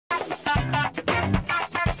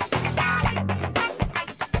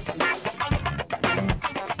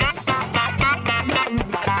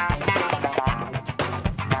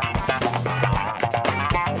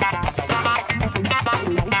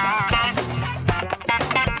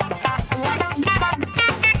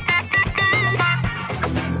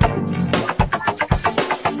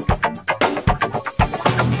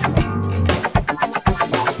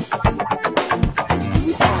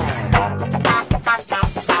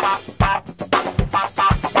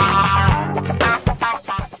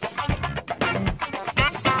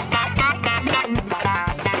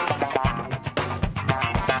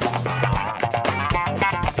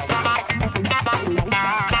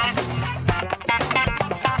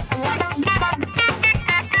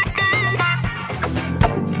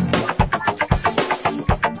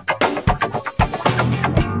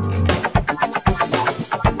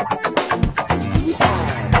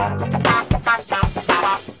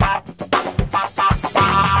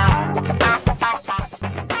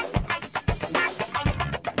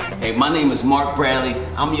Hey, my name is Mark Bradley.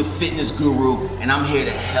 I'm your fitness guru, and I'm here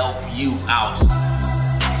to help you out.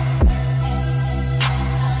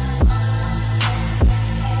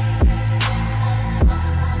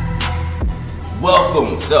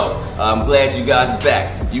 Welcome. So, I'm glad you guys are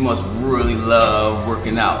back. You must really love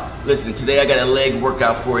working out. Listen, today I got a leg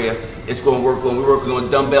workout for you. We're working on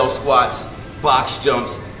dumbbell squats, box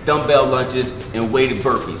jumps, dumbbell lunges, and weighted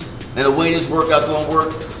burpees. Now the way this workout's gonna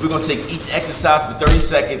work, we're gonna take each exercise for 30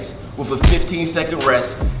 seconds with a 15-second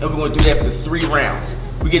rest, and we're gonna do that for 3 rounds.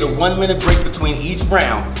 We get a 1-minute break between each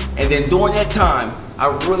round, and then during that time, I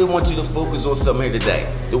really want you to focus on something here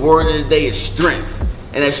today. The word of the day is strength.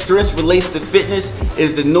 And as strength relates to fitness,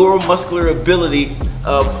 is the neuromuscular ability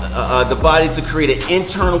of the body to create an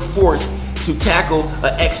internal force to tackle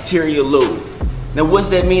an exterior load. Now what does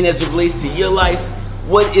that mean as it relates to your life?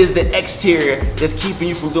 What is the exterior that's keeping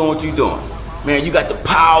you from doing what you're doing? Man, you got the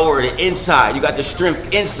power, the inside, you got the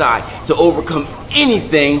strength inside to overcome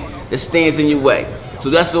anything that stands in your way. So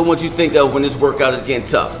that's what I want you to think of when this workout is getting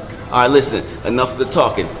tough. All right, listen, enough of the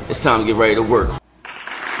talking. It's time to get ready to work.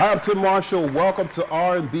 Hi, I'm Tim Marshall. Welcome to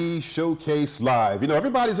R&B Showcase Live. You know,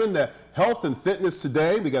 everybody's into health and fitness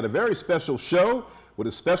today. We got a very special show with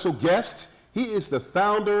a special guest. He is the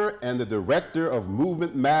founder and the director of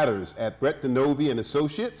Movement Matters at Brett DeNovi and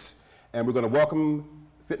Associates. And we're going to welcome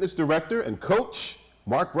fitness director and coach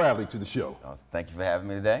Mark Bradley to the show. Oh, thank you for having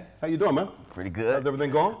me today. How you doing, man? Pretty good. How's everything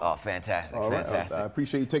going? Oh, fantastic, fantastic. I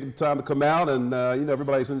appreciate you taking the time to come out, and you know,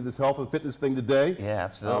 everybody's into this health and fitness thing today. Yeah,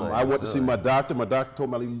 absolutely. I went to see my doctor. My doctor told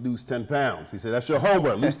me I need to lose 10 pounds. He said, that's your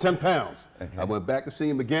homework, lose 10 pounds. Okay. I went back to see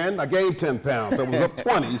him again. I gained 10 pounds. I was up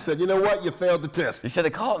 20. He said, you know what? You failed the test. You should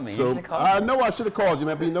have called me. So I know I should have called you,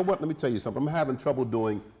 man, but you know what? Let me tell you something. I'm having trouble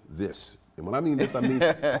doing this. And when I mean this, I mean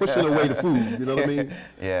pushing away the food, you know what I mean?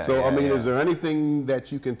 Yeah. So, I mean, is there anything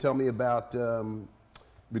that you can tell me about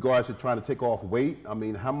regards to trying to take off weight? I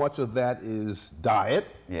mean, how much of that is diet?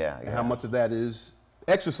 Yeah. And how much of that is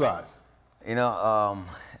exercise? You know,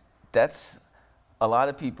 that's a lot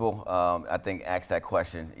of people, I think, ask that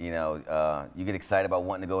question. You know, you get excited about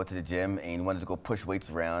wanting to go to the gym and you want to go push weights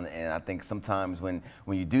around. And I think sometimes when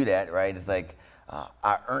you do that, right, it's like,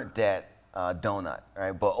 I earned that donut,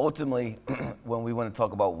 right? But ultimately, when we want to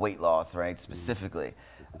talk about weight loss, right, specifically,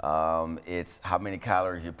 it's how many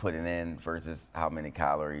calories you're putting in versus how many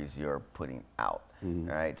calories you're putting out,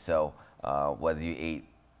 right? So whether you ate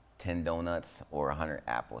 10 donuts or 100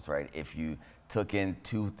 apples, right? If you took in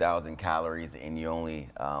 2,000 calories and you only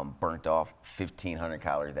burnt off 1,500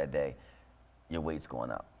 calories that day, your weight's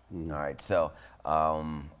going up, all right? So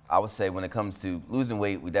I would say when it comes to losing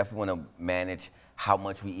weight, we definitely want to manage how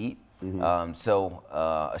much we eat. So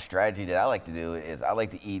a strategy that I like to do is I like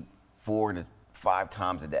to eat 4 to 5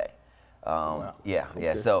 times a day. Wow. Yeah, Okay.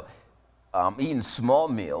 yeah. So I'm eating small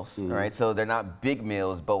meals, right? So they're not big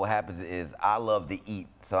meals, but what happens is I love to eat.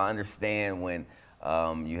 So I understand when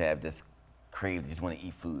you have this crave, you just want to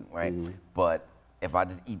eat food, right? But if I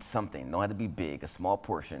just eat something, don't have to be big, a small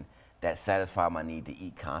portion, that satisfies my need to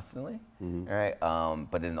eat constantly, right?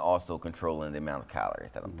 But then also controlling the amount of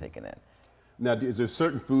calories that I'm taking in. Now, is there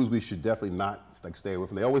certain foods we should definitely not stay away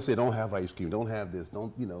from? They always say, don't have ice cream, don't have this,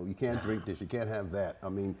 don't, you know, you can't drink this, you can't have that. I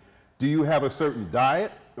mean, do you have a certain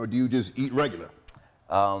diet or do you just eat regular?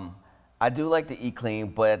 I do like to eat clean,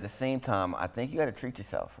 but at the same time, I think you got to treat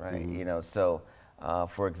yourself, right? You know, so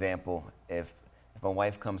for example, if my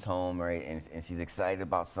wife comes home, right, and she's excited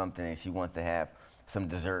about something and she wants to have some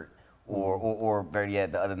dessert, or better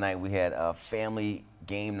yet, the other night we had a family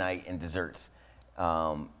game night and desserts.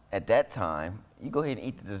 At that time, you go ahead and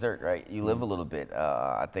eat the dessert, right? You live a little bit.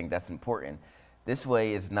 I think that's important. This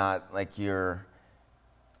way, it's not like you're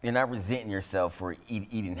not resenting yourself for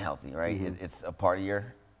eating healthy, right? It's a part of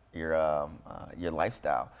your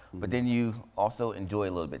lifestyle. But then you also enjoy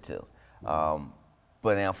a little bit too.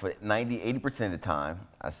 But now for 80% of the time,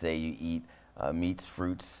 I say you eat meats,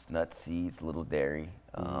 fruits, nuts, seeds, little dairy,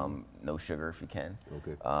 no sugar if you can.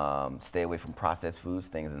 Okay. Stay away from processed foods,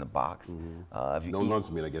 things in the box. If you No lunch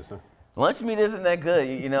meat, I guess, huh? Lunch meat isn't that good.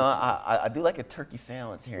 You know, I do like a turkey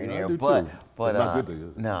sandwich here and there, I do but too. It's not good to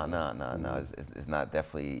you. No. It's not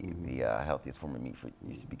definitely the healthiest form of meat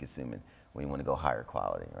you should be consuming when you want to go higher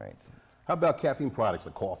quality, right? So, how about caffeine products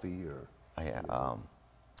like coffee or? Yeah.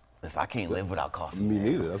 Listen, I can't live without coffee. Me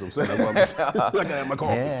neither. That's what I'm saying. That's what I'm saying. I gotta have my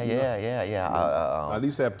coffee. Yeah. I at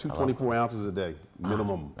least have 24 ounces a day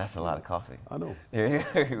minimum. That's a lot of coffee. I know.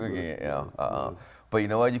 But you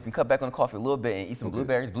know what? You can cut back on the coffee a little bit and eat some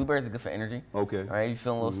blueberries. Blueberries are good for energy. Okay. All right, you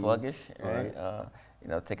feeling a little sluggish. All right. You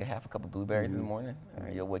know, take a half a cup of blueberries in the morning. All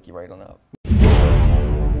right, you'll wake you right on up.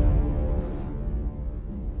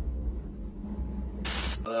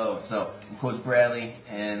 Hello, so I'm Coach Bradley,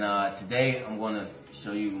 and today I'm going to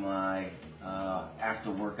show you my after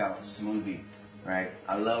workout smoothie. Right?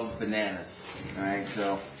 I love bananas. All right,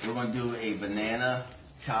 so we're going to do a banana,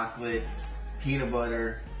 chocolate, peanut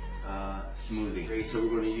butter smoothie. Okay, so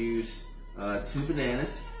we're going to use 2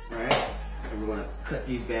 bananas, right? And we're going to cut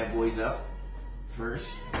these bad boys up first.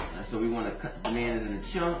 So we want to cut the bananas into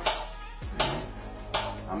chunks.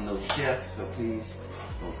 I'm no chef, so please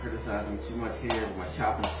don't criticize me too much here with my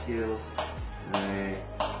chopping skills. Alright,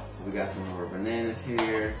 so we got some more bananas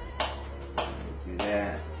here. Do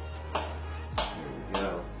that. There we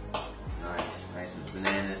go. Nice, nice with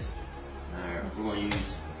bananas. Alright, we're going to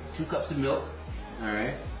use 2 cups of milk.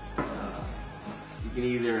 Alright, you can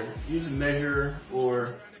either use a measure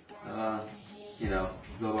or, you know,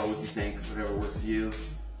 go by what you think, whatever works for you.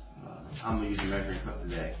 I'm going to use a measuring cup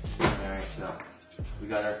today. Alright, so we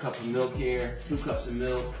got our cup of milk here, 2 cups of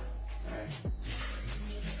milk. Alright.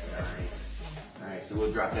 Nice. Alright, so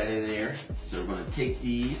we'll drop that in there. So we're going to take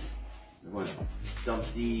these, we're going to dump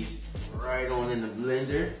these right on in the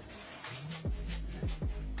blender.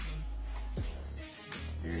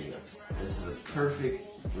 There you go. This is a perfect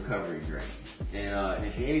recovery drink. And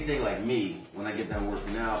if you're anything like me, when I get done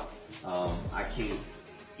working out, I can't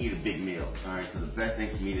eat a big meal. Alright, so the best thing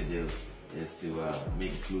for me to do is to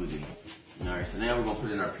make a smoothie. Alright, so now we're going to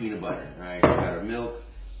put in our peanut butter. Alright, so we got our milk,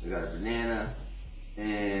 we got our banana,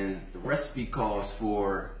 and the recipe calls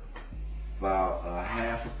for about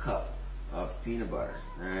half a cup of peanut butter.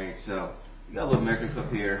 Alright, so we got a little measuring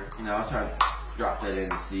cup here. You know, I'll try to drop that in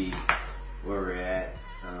to see where we're at.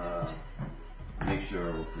 Make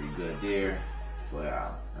sure we're pretty good there.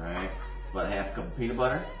 Wow. Alright, it's about a half a cup of peanut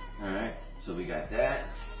butter. Alright, so we got that.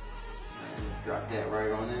 Drop that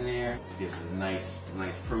right on in there. It gives us a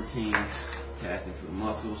nice protein, testing for the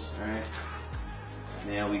muscles. All right.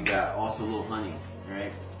 Now we got also a little honey.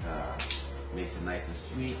 Right. Makes it nice and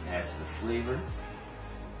sweet. Adds to the flavor.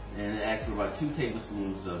 And it adds for about 2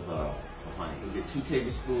 tablespoons of honey. So we get 2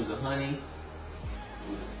 tablespoons of honey.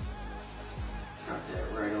 Drop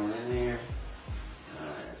that right on in there.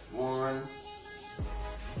 That's 1.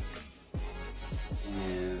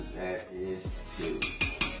 And that is 2.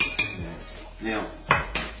 Now,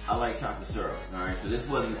 I like chocolate syrup, alright, so this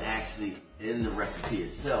wasn't actually in the recipe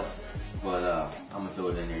itself, but I'm going to throw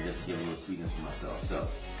it in there just to give a little sweetness for myself. So,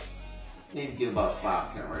 maybe get about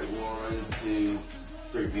 5 count, right? 1, 2,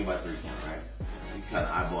 3, maybe about 3 count, right? You kind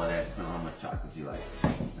of eyeball that depending on how much chocolate you like.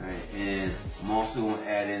 Alright, and I'm also going to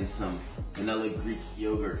add in some vanilla Greek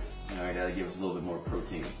yogurt, alright, that'll give us a little bit more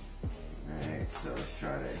protein. Alright, so let's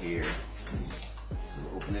try that here. So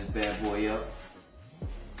we'll open this bad boy up.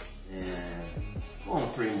 And going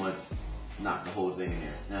to pretty much knock the whole thing in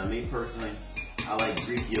there. Now, me personally, I like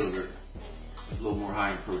Greek yogurt. It's a little more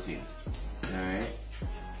high in protein. All right.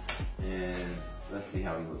 And let's see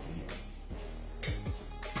how we look in here.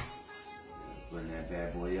 Let's blend that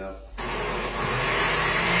bad boy up.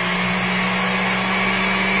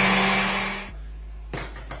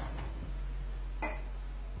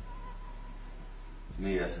 For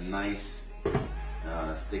me, that's nice,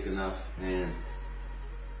 thick enough, and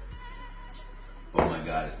oh my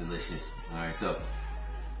God, it's delicious. All right, so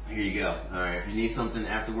here you go. All right, if you need something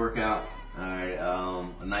after workout, all right,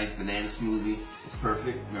 a nice banana smoothie is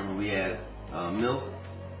perfect. Remember, we had milk,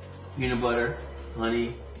 peanut butter,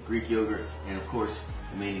 honey, Greek yogurt, and of course,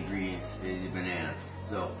 the main ingredients is your banana.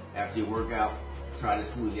 So after your workout, try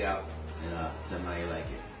this smoothie out and tell me how you like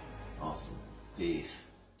it. Awesome. Peace.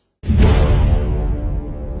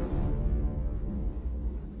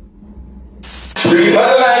 Treat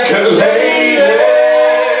her like a lady.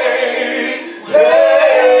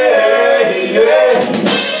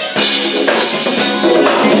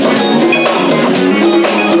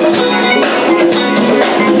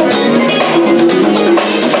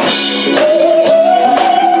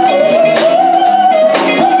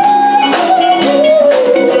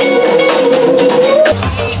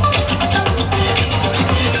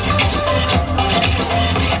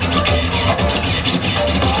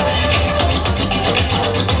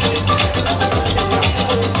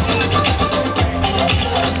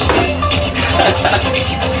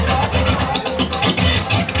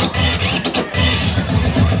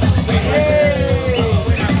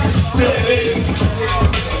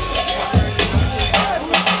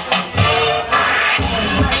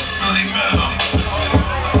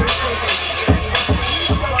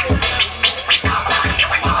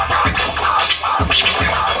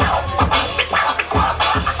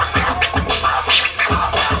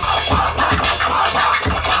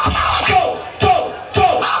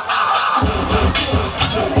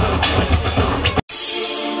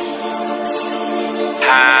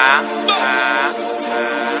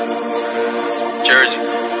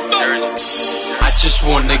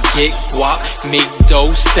 get guap, make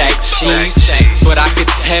dough, stack cheese. But I could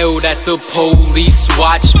tell that the police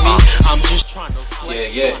watch me. I'm just trying to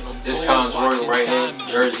flex. Yeah. This Comm's Royal right here,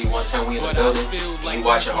 Jersey. 110 we in the building. You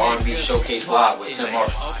watching R&B Showcase Live with Tim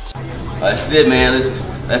Marshall. That's it, man.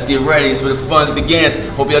 Let's get ready. It's where the fun begins.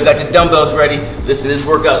 Hope y'all got your dumbbells ready. Listen, this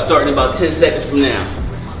workout starting in about 10 seconds from now.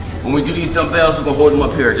 When we do these dumbbells, we're gonna hold them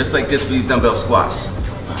up here, just like this for these dumbbell squats. All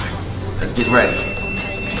right, let's get ready.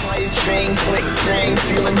 Chain, click, bang,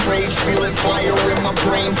 feeling rage, feeling fire in my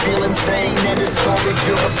brain, feel insane, and it's only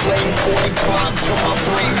feel the flame, 45 to my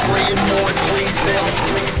brain, praying more, please,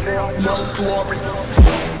 no glory.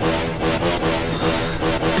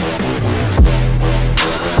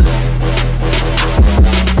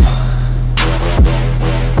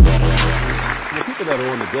 People that are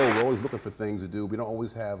on the go, we're always looking for things to do. We don't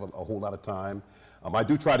always have a whole lot of time. I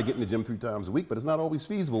do try to get in the gym 3 times a week, but it's not always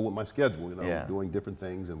feasible with my schedule, you know, doing different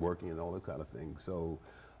things and working and all that kind of thing. So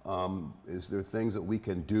is there things that we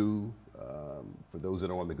can do for those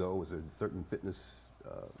that are on the go? Is there a certain fitness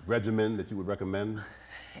regimen that you would recommend?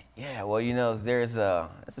 Yeah, well, you know, it's a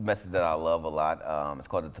method that I love a lot. It's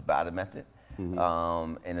called the Tabata method.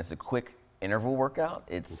 And it's a quick interval workout.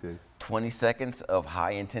 It's 20 seconds of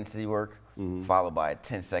high intensity work, followed by a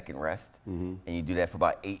 10-second rest. And you do that for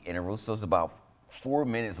about 8 intervals. So it's about 4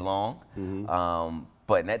 minutes long.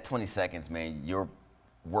 But in that 20 seconds, man, you're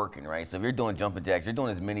working, right? So if you're doing jumping jacks, you're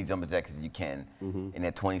doing as many jumping jacks as you can in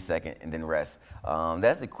that 20-second and then rest.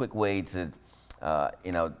 That's a quick way to,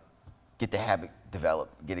 you know, get the habit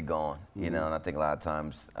developed, get it going, you know, and I think a lot of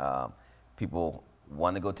times people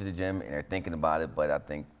want to go to the gym and they're thinking about it, but I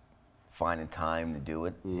think finding time to do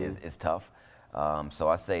it is tough. So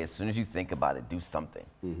I say as soon as you think about it, do something,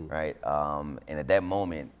 right? And at that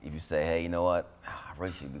moment, if you say, hey, you know what, I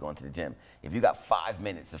really should be going to the gym. If you got 5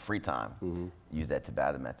 minutes of free time, use that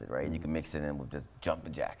Tabata method, right? And you can mix it in with just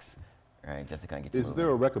jumping jacks, right? Just to kind of get you moving. Is there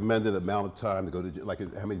a recommended amount of time to go to the gym, like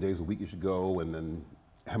how many days a week you should go, and then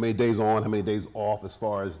how many days on, how many days off as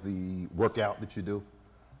far as the workout that you do?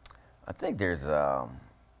 I think there's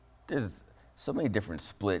so many different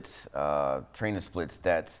splits, training splits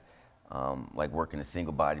that's like working a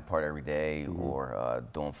single body part every day or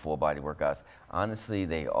doing full body workouts. Honestly,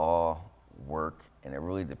 they all work, and it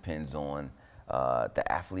really depends on the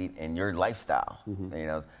athlete and your lifestyle. You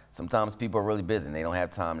know, sometimes people are really busy and they don't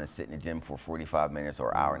have time to sit in the gym for 45 minutes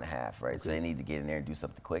or an hour and a half, right? So they need to get in there and do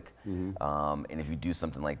something quick. And if you do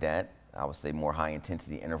something like that, I would say more high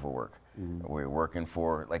intensity interval work. Where you're working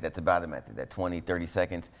for, like that Tabata method, that 20, 30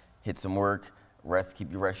 seconds, hit some work, rest,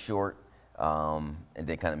 keep your rest short, and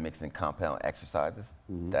then kind of mix in compound exercises.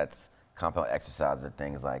 That's compound exercises are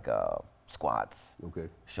things like squats,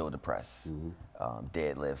 shoulder press,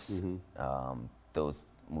 deadlifts. Those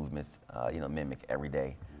movements, you know, mimic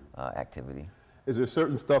everyday activity. Is there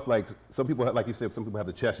certain stuff, like some people have, like you said, some people have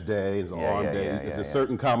the chest day and the arm day. Is there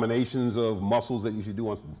certain combinations of muscles that you should do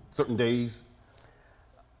on certain days?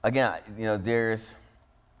 Again, you know, there's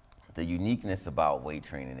the uniqueness about weight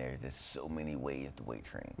training. There's just so many ways to weight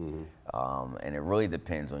train, and it really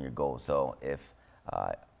depends on your goal. So if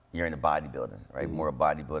you're in a bodybuilding, right? More a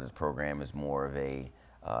bodybuilder's program is more of a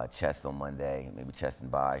chest on Monday, maybe chest and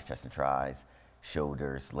bis, chest and tris,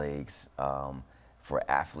 shoulders, legs. For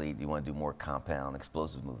athlete, you want to do more compound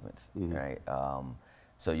explosive movements, right?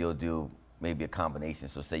 So you'll do maybe a combination.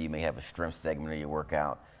 So say you may have a strength segment of your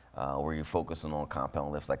workout where you're focusing on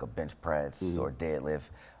compound lifts like a bench press or deadlift.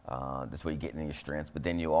 That's where you're getting in your strengths. But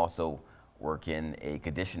then you also work in a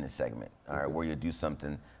conditioning segment, all right, where you'll do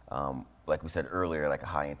something, like we said earlier, like a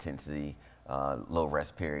high intensity, low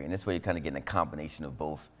rest period. And this way you're kind of getting a combination of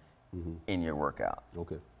both in your workout.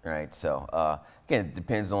 Right, so again, it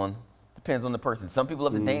depends on the person. Some people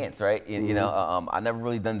love to dance, right? You know, I never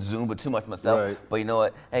really done Zumba too much myself, but you know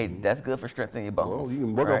what? Hey, that's good for strengthening your bones. Well, you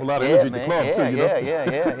can work off a lot of energy at the club too, you know?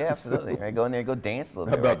 Yeah, absolutely. Right, go in there and go dance a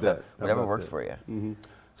little bit. How about that? So whatever works for you.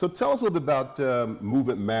 So tell us a little bit about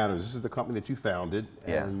Movement Matters. This is the company that you founded,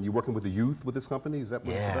 and you're working with the youth with this company. Is that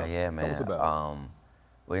what it's about? Yeah, man. Tell us about it.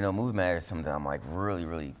 Well, you know, Movement Matters is something I'm like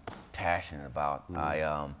really passionate about.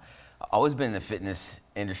 I've always been in the fitness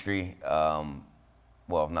industry.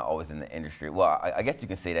 Well, not always in the industry. Well, I guess you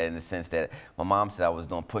can say that in the sense that my mom said I was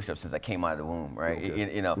doing push-ups since I came out of the womb, right?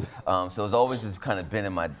 You know, so it's always just kind of been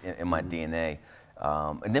in my DNA.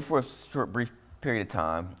 And then for a short, brief period of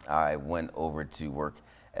time, I went over to work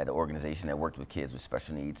at an organization that worked with kids with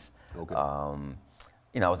special needs.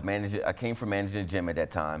 You know, I came from managing a gym at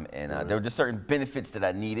that time, and there were just certain benefits that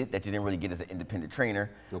I needed that you didn't really get as an independent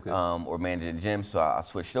trainer or managing a gym. So I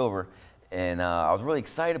switched over. And I was really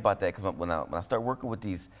excited about that because when I started working with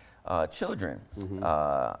these children.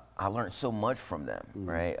 I learned so much from them,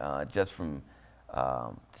 right? Just from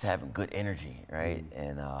just having good energy, right?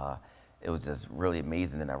 And it was just really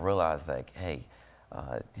amazing. And I realized, like, hey,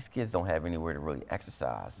 these kids don't have anywhere to really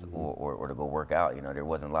exercise or to go work out. You know, there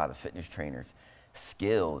wasn't a lot of fitness trainers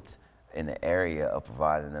skilled in the area of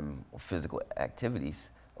providing them physical activities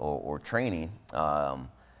or training.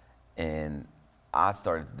 And I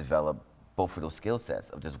started to develop both of those skill sets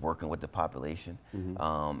of just working with the population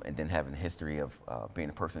and then having a history of being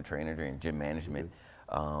a personal trainer and gym management.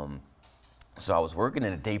 So I was working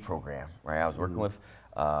in a day program, right? I was working with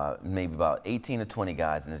maybe about 18 to 20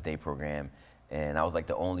 guys in this day program, and I was like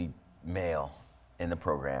the only male in the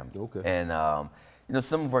program. Okay. And you know,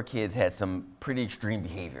 some of our kids had some pretty extreme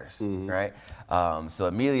behaviors, right? So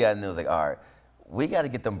immediately I knew, I was like, all right, we got to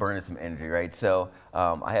get them burning some energy, right? So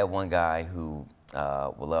I had one guy who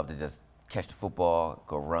would love to just catch the football,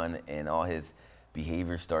 go run, and all his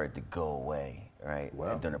behaviors started to go away, right?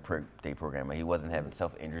 Wow. During the day program. He wasn't having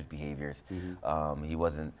self-injurious behaviors. He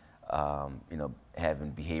wasn't, you know,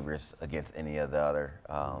 having behaviors against any of the other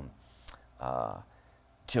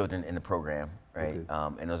children in the program, right?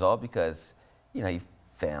 And it was all because, you know, he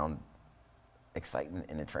found excitement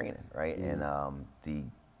in the training, right? And the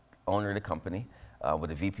owner of the company, with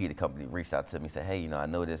the VP of the company, reached out to me and said, hey, you know, I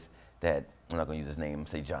noticed that, I'm not going to use his name,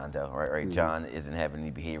 say John Doe, right? John isn't having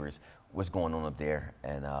any behaviors. What's going on up there?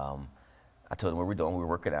 And I told him what we're doing. We were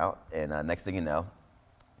working out, and next thing you know,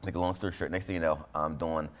 make a long story short, next thing you know, I'm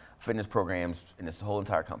doing fitness programs in this whole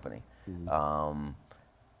entire company. You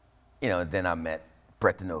know, then I met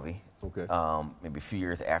Brett DeNovi, maybe a few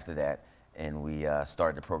years after that, and we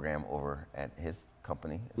started the program over at his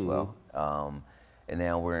company as well. And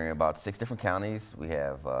now we're in about 6 different counties. We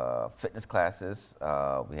have fitness classes,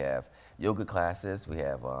 we have yoga classes, we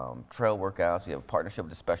have trail workouts, we have a partnership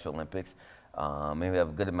with the Special Olympics, and we have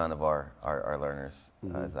a good amount of our learners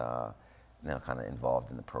is now kind of involved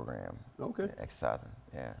in the program. Exercising,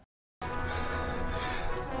 yeah.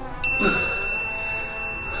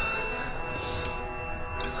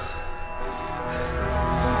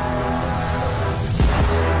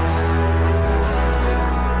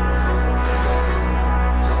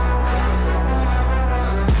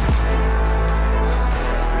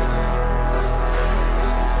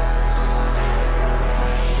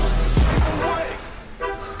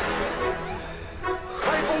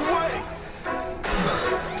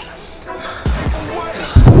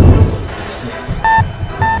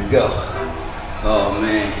 Go. Oh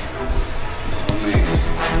man. Oh man.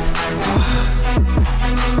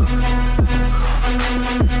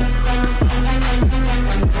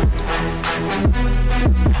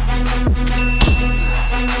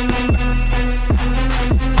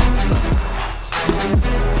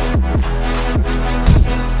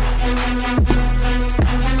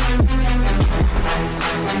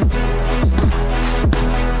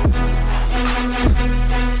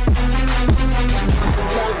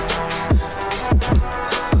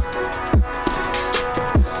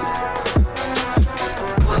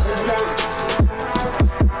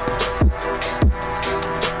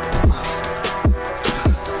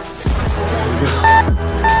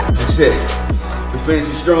 We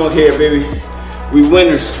finishing strong here, baby. We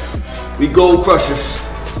winners. We gold crushers.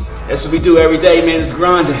 That's what we do every day, man. It's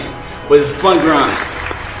grinding, but it's a fun grind.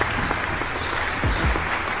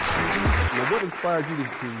 Now, what inspired you to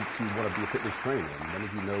want to be a fitness trainer? When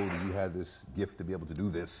did you know that you had this gift to be able to do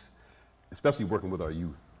this, especially working with our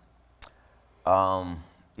youth?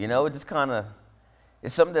 You know, it just kind of,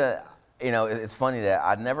 it's something that, you know, it's funny that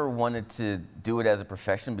I never wanted to do it as a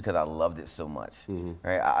profession because I loved it so much,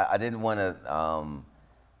 right? I didn't want to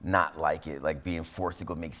not like it, like being forced to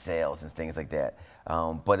go make sales and things like that.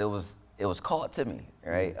 But it was called to me,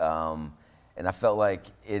 right? And I felt like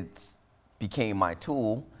it became my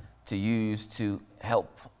tool to use to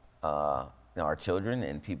help you know, our children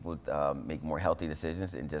and people make more healthy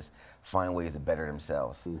decisions and just find ways to better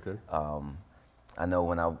themselves. I know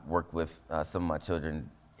when I work with some of my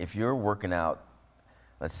children, if you're working out,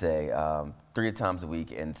 let's say 3 times a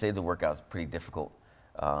week, and say the workout's pretty difficult,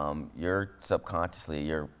 you're subconsciously,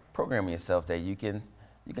 you're programming yourself that you can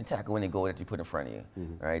tackle any goal that you put in front of you,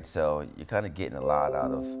 right? So you're kind of getting a lot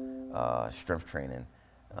out of strength training,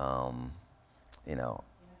 you know,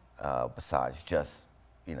 besides just,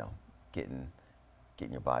 you know, getting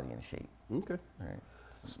your body in shape. Right?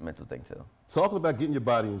 It's a mental thing too. Talking about getting your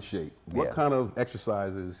body in shape, what kind of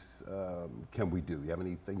exercises can we do? You have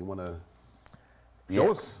anything you want to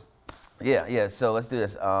show us? Yeah. So let's do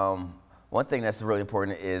this. one thing that's really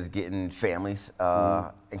important is getting families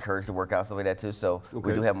encouraged to work out, stuff like that too. So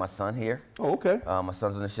we do have my son here. Oh, okay. My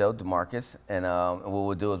son's on the show, DeMarcus, and what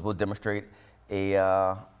we'll do is we'll demonstrate a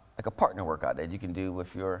like a partner workout that you can do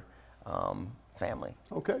with your family.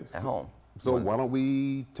 Okay. At home. So why don't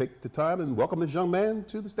we take the time and welcome this young man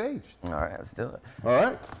to the stage? All right, let's do it. All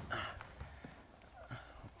right.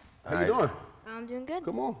 How you doing? I'm doing good.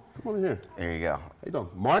 Come on in here. There you go. How you doing?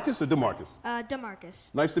 Marcus or DeMarcus? DeMarcus.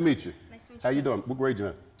 Nice to meet you. Nice to meet you. How you too. doing? What grade you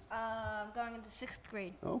in? I'm going into 6th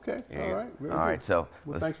grade. Okay. Yeah. All right. Very All right. good. So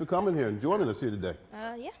Well, thanks for coming here and joining us here today.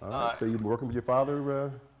 Yeah. All right. So you've been working with your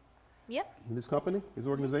father Yep. in this company, his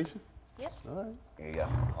organization? Yep. All right. there you go.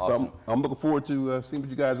 So Awesome. I'm looking forward to seeing what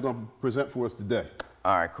you guys are going to present for us today.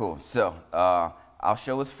 All right, cool. So I'll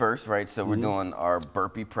show us first, right? So we're doing our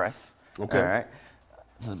burpee press. Okay. All right.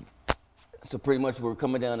 So pretty much we're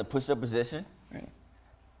coming down to push-up position. Right?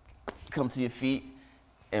 Come to your feet,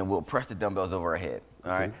 and we'll press the dumbbells over our head.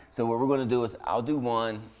 All right. So what we're going to do is I'll do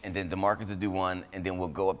one, and then DeMarcus will do one, and then we'll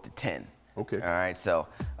go up to 10. Okay. All right. So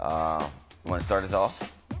you want to start us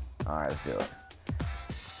off? All right, let's do it.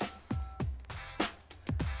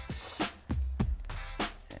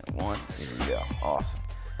 And one. There you go. Awesome.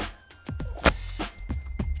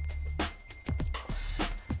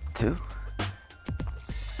 2.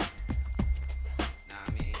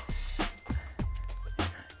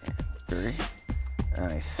 3.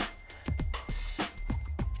 Nice.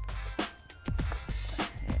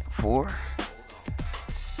 And 4.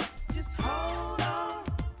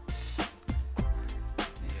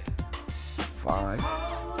 5.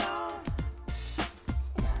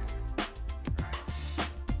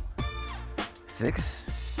 6.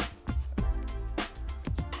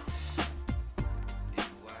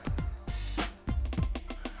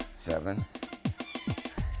 7.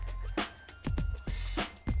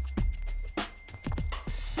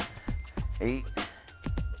 8.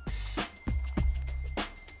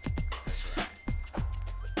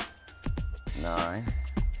 9.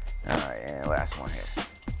 All right, and last one here.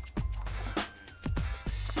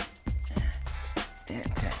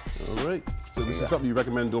 And 10. All right. So this is something you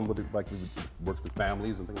recommend doing with, like, works with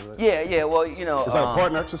families and things like that? Yeah, well, you know. It's like a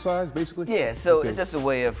partner exercise, basically? Yeah, so Okay. it's just a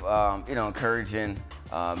way of, you know, encouraging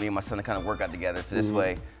me and my son to kind of work out together. So this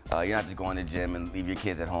way, you're not just going to the gym and leave your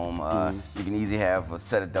kids at home. You can easily have a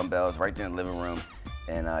set of dumbbells right there in the living room,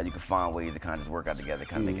 and you can find ways to kind of just work out together,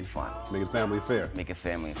 kind of make it fun. Make it family affair. Make it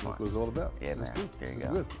family and fun. That's what it's all about. Yeah, That's man. good. There you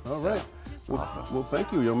That's go. Good. All right. So, Well, awesome. well,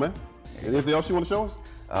 thank you, young man. Anything else you want to show us?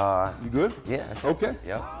 You good? Yeah. Okay.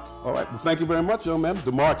 Yep. All right. Well, thank you very much, young man.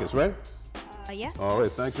 DeMarcus, right? Yeah. All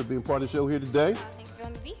right. Thanks for being part of the show here today. Thank you for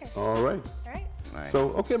letting me be here. All right. All right. Nice. So,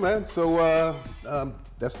 okay, man. So,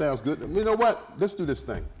 that sounds good. You know what? Let's do this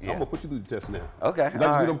thing. Yeah. I'm going to put you through the test now. Okay, You, like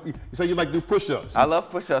all to do right. them, you say you like to do push-ups. I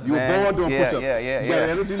love push-ups, You were man. born doing push-ups. Yeah. You got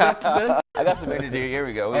energy left today? I got some energy. Here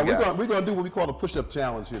we go. We're going to do what we call a push-up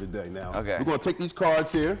challenge here today now. Okay. We're going to take these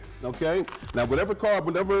cards here, okay? Now, whatever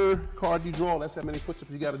card you draw, that's how many push-ups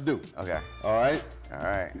you got to do. Okay. All right? All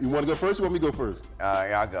right. You want to go first or want me to go first?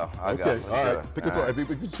 Yeah, I'll go. I'll go. Okay, Let's all do right. it. Pick a All card. right.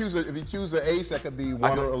 If you choose an ace, that could be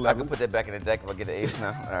 1 or 11. I can put that back in the deck if I get the ace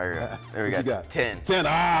now. All right. There we What go. you got? 10. 10.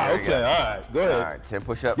 Ah, There we okay. go. All right. Go ahead. All right. 10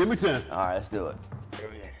 push-ups. Give me 10. All right, let's do it. Here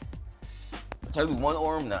we go. Try to do one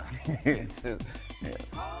arm now. 2, 3,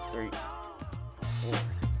 4,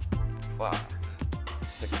 5,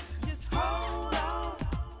 6.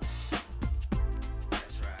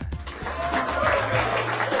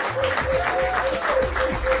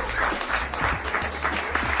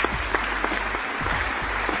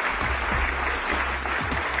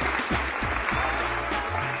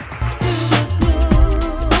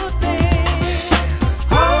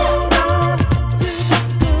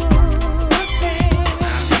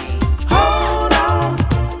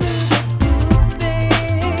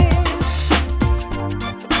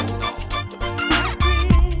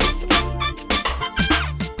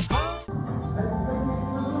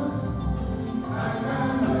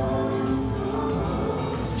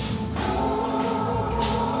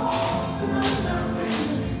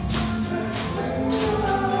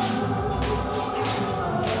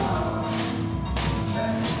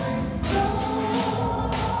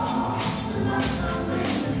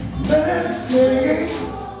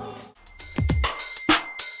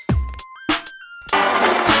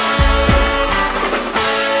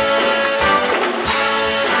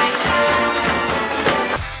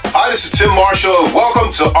 Hi, this is Tim Marshall, and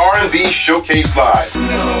welcome to R&B Showcase Live.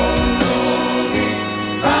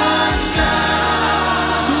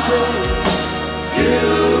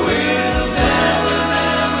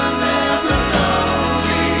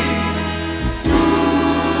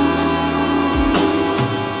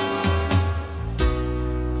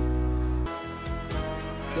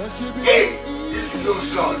 Hey, this is Lil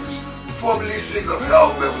Saunders, formerly singer of Al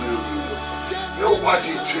Beverly Hills. You're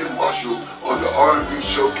watching Tim Marshall on the R&B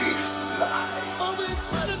Showcase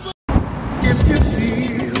Live. If you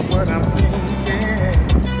feel what I'm thinking,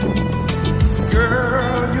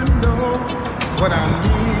 girl, you know what I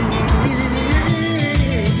mean.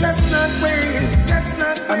 Let's not wait,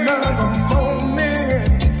 another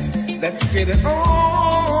moment. Let's get it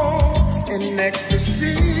on in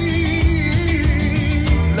ecstasy.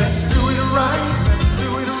 Let's do it right,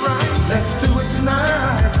 let's do it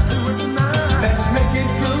tonight, let's make it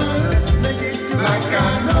good, like I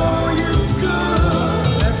know you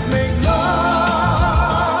could. Let's make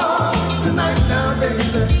love tonight now, baby.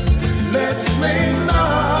 Let's make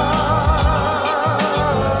love.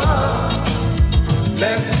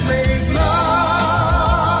 Let's make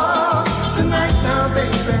love tonight now,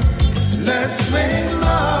 baby. Let's make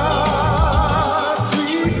love,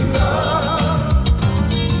 sweet love.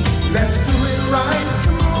 Let's do it right.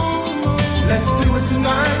 Let's do it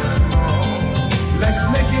tonight. Let's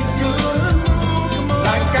make it good,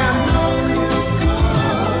 like I know you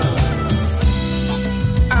could.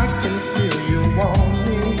 I can feel you want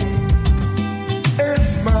me as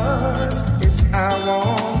much as I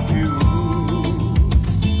want you.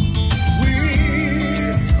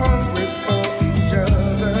 We're hungry for each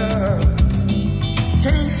other.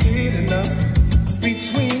 Can't get enough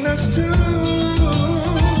between us two.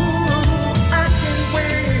 I can't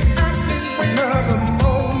wait another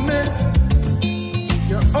moment.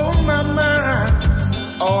 You're on my mind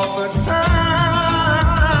all the time.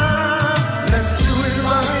 Let's do it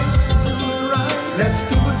right. Let's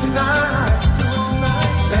do it tonight.